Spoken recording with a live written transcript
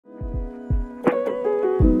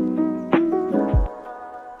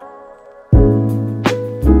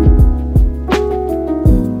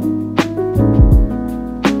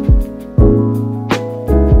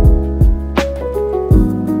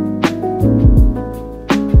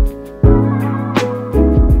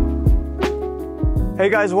Hey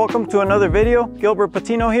guys, welcome to another video. Gilbert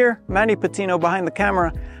Patino here, Manny Patino behind the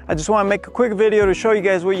camera. I just want to make a quick video to show you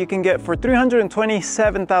guys what you can get for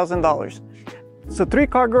 $327,000. It's a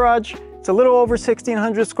 3-car garage. It's a little over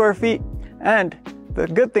 1,600 square feet. And the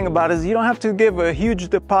good thing about it is you don't have to give a huge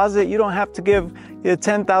deposit. You don't have to give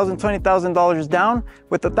 $10,000, $20,000 down.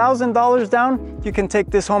 With $1,000 down, you can take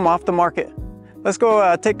this home off the market. Let's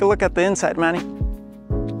go take a look at the inside, Manny.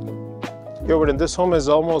 Gilbert, and this home is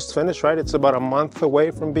almost finished, right? It's about a month away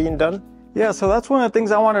from being done. Yeah, so that's one of the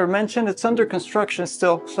things I wanted to mention. It's under construction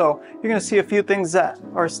still, so you're gonna see a few things that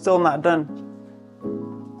are still not done.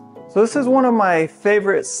 So this is one of my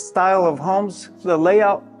favorite style of homes. The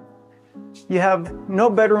layout, you have no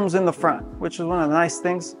bedrooms in the front, which is one of the nice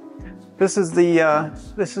things. This is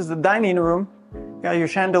the dining room. You got your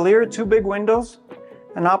chandelier, 2 big windows,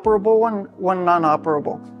 an operable one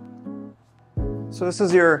non-operable. So this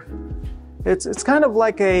is your, it's kind of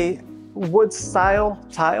like a wood style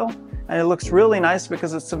tile, and it looks really nice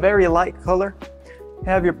because it's a very light color. You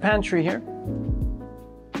have your pantry here.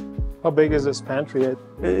 How big is this pantry?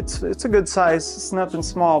 It's a good size. It's nothing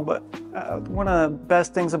small, but one of the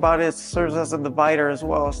best things about it serves as a divider as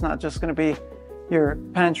well. It's not just going to be your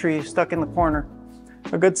pantry stuck in the corner.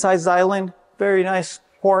 A good sized island, very nice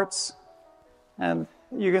quartz, and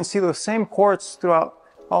you can see the same quartz throughout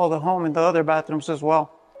all the home and the other bathrooms as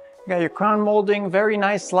well. You got your crown molding, very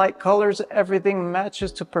nice light colors. Everything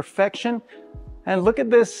matches to perfection. And look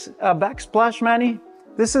at this backsplash, Manny.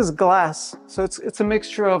 This is glass, so it's a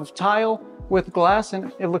mixture of tile with glass,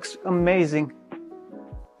 and it looks amazing.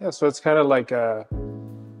 Yeah, so it's kind of like a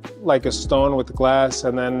stone with glass,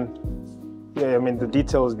 and then yeah, I mean the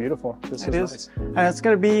detail is beautiful. This is nice. And it's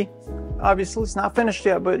going to be, obviously it's not finished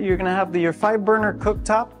yet, but you're going to have your 5-burner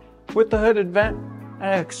cooktop with the hooded vent,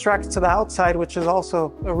 and it extracts to the outside, which is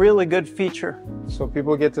also a really good feature. So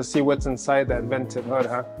people get to see what's inside that vented hood,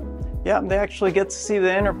 huh? Yeah, they actually get to see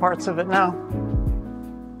the inner parts of it now.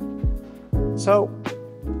 So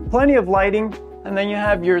plenty of lighting, and then you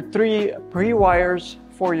have your 3 pre-wires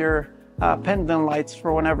for your pendant lights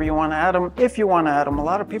for whenever you want to add them, if you want to add them. A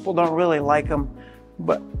lot of people don't really like them,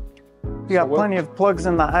 but you got plenty of plugs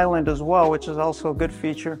in the island as well, which is also a good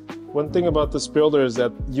feature. One thing about this builder is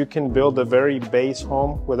that you can build a very base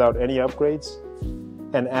home without any upgrades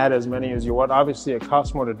and add as many as you want. Obviously it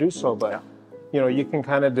costs more to do so, but yeah, you know, you can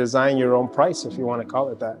kind of design your own price if you want to call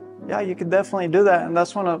it that. Yeah, you can definitely do that, and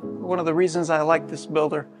that's one of the reasons I like this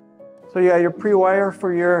builder. So you got your pre-wire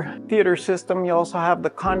for your theater system. You also have the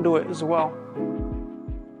conduit as well.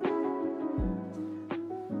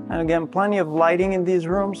 And again, plenty of lighting in these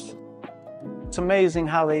rooms. It's amazing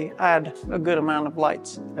how they add a good amount of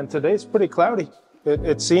lights. And today's pretty cloudy.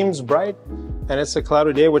 It seems bright, and it's a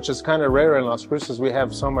cloudy day, which is kind of rare in Las Cruces. We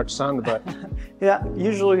have so much sun, but... Yeah,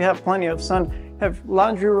 usually we have plenty of sun. You have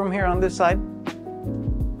laundry room here on this side.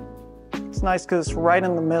 It's nice because it's right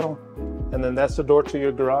in the middle. And then that's the door to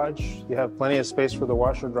your garage. You have plenty of space for the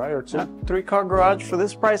washer dryer too. Yeah, 3-car garage. For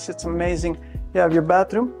this price, it's amazing. You have your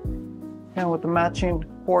bathroom, and with the matching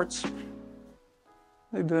quartz.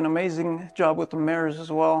 They do an amazing job with the mirrors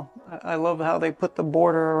as well. I love how they put the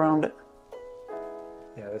border around it.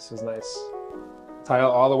 Yeah, this is nice.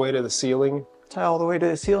 Tile all the way to the ceiling. Tile all the way to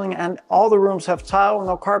the ceiling, and all the rooms have tile,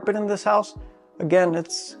 no carpet in this house. Again,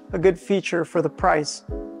 it's a good feature for the price.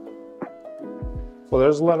 Well,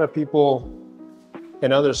 there's a lot of people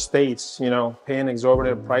in other states, you know, paying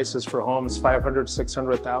exorbitant prices for homes, $500,000,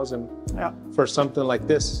 $600,000 yeah, for something like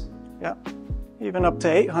this. Yeah, even up to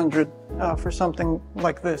 $800,000 for something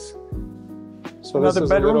like this. So another this is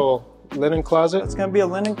bedroom. A little linen closet. It's going to be a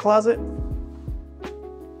linen closet.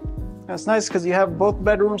 It's nice because you have both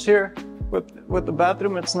bedrooms here with the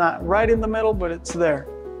bathroom. It's not right in the middle, but it's there.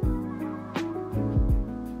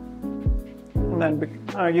 And then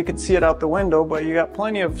you can see it out the window, but you got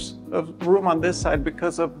plenty of room on this side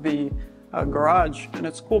because of the garage. And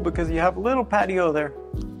it's cool because you have a little patio there.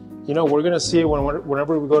 You know, we're going to see it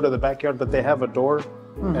whenever we go to the backyard, but they have a door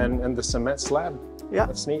and the cement slab. Yeah.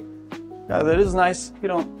 That's neat. Yeah, that is nice.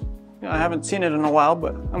 I haven't seen it in a while,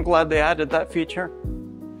 but I'm glad they added that feature.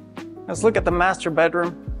 Let's look at the master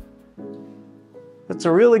bedroom. It's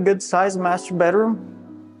a really good sized master bedroom.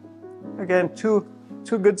 Again, two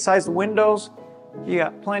good sized windows. You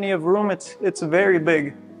got plenty of room. It's very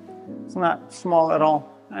big. It's not small at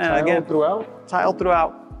all. And tile again, throughout? Tile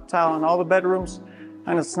throughout. Tile in all the bedrooms.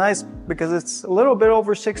 And it's nice because it's a little bit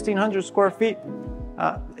over 1,600 square feet.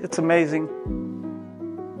 It's amazing.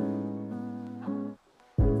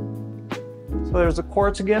 So there's the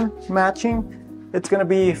quartz again, matching. It's going to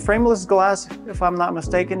be frameless glass, if I'm not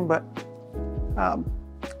mistaken, but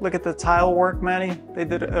Look at the tile work, Manny. They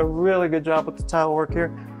did a really good job with the tile work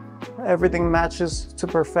here. Everything matches to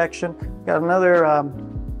perfection. Got another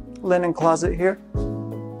linen closet here.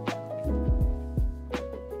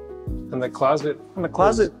 And the closet. And the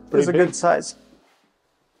closet is a good size.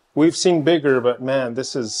 We've seen bigger, but man,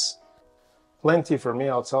 this is plenty for me,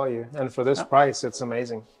 I'll tell you. And for this price, it's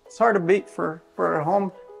amazing. It's hard to beat for a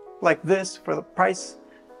home like this for the price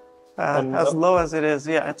as low as it is.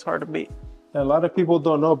 Yeah, it's hard to beat. And a lot of people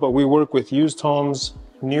don't know, but we work with used homes,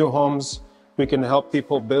 new homes. We can help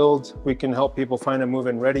people build. We can help people find a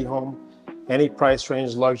move-in ready home. Any price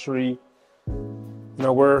range, luxury. You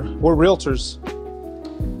know, we're realtors.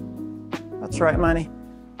 That's right, Manny.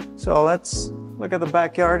 So let's look at the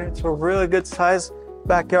backyard. It's a really good size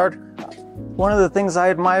backyard. One of the things I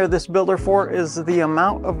admire this builder for is the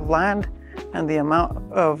amount of land and the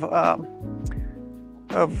amount of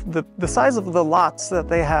the size of the lots that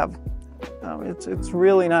they have. It's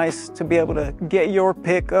really nice to be able to get your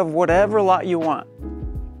pick of whatever lot you want.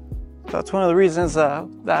 That's one of the reasons that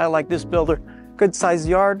I like this builder. Good sized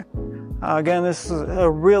yard. Again, this is a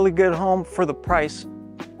really good home for the price.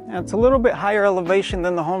 And it's a little bit higher elevation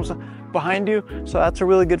than the homes behind you, so that's a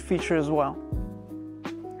really good feature as well.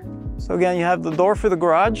 So again, you have the door for the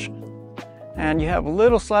garage, and you have a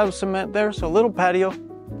little slab of cement there, so a little patio.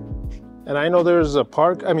 And I know there's a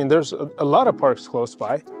park. I mean, there's a lot of parks close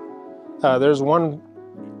by. There's one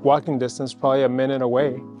walking distance, probably a minute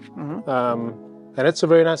away. And it's a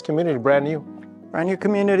very nice community, brand new. Brand new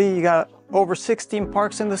community. You got over 16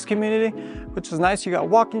 parks in this community, which is nice. You got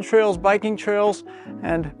walking trails, biking trails,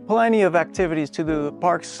 and plenty of activities to do. The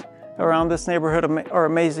parks around this neighborhood are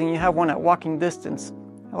amazing. You have one at walking distance,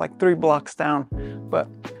 like 3 blocks down. But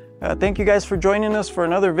thank you guys for joining us for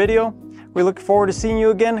another video. We look forward to seeing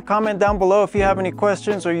you again. Comment down below if you have any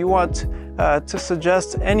questions or you want to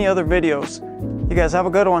suggest any other videos. You guys have a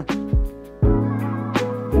good one.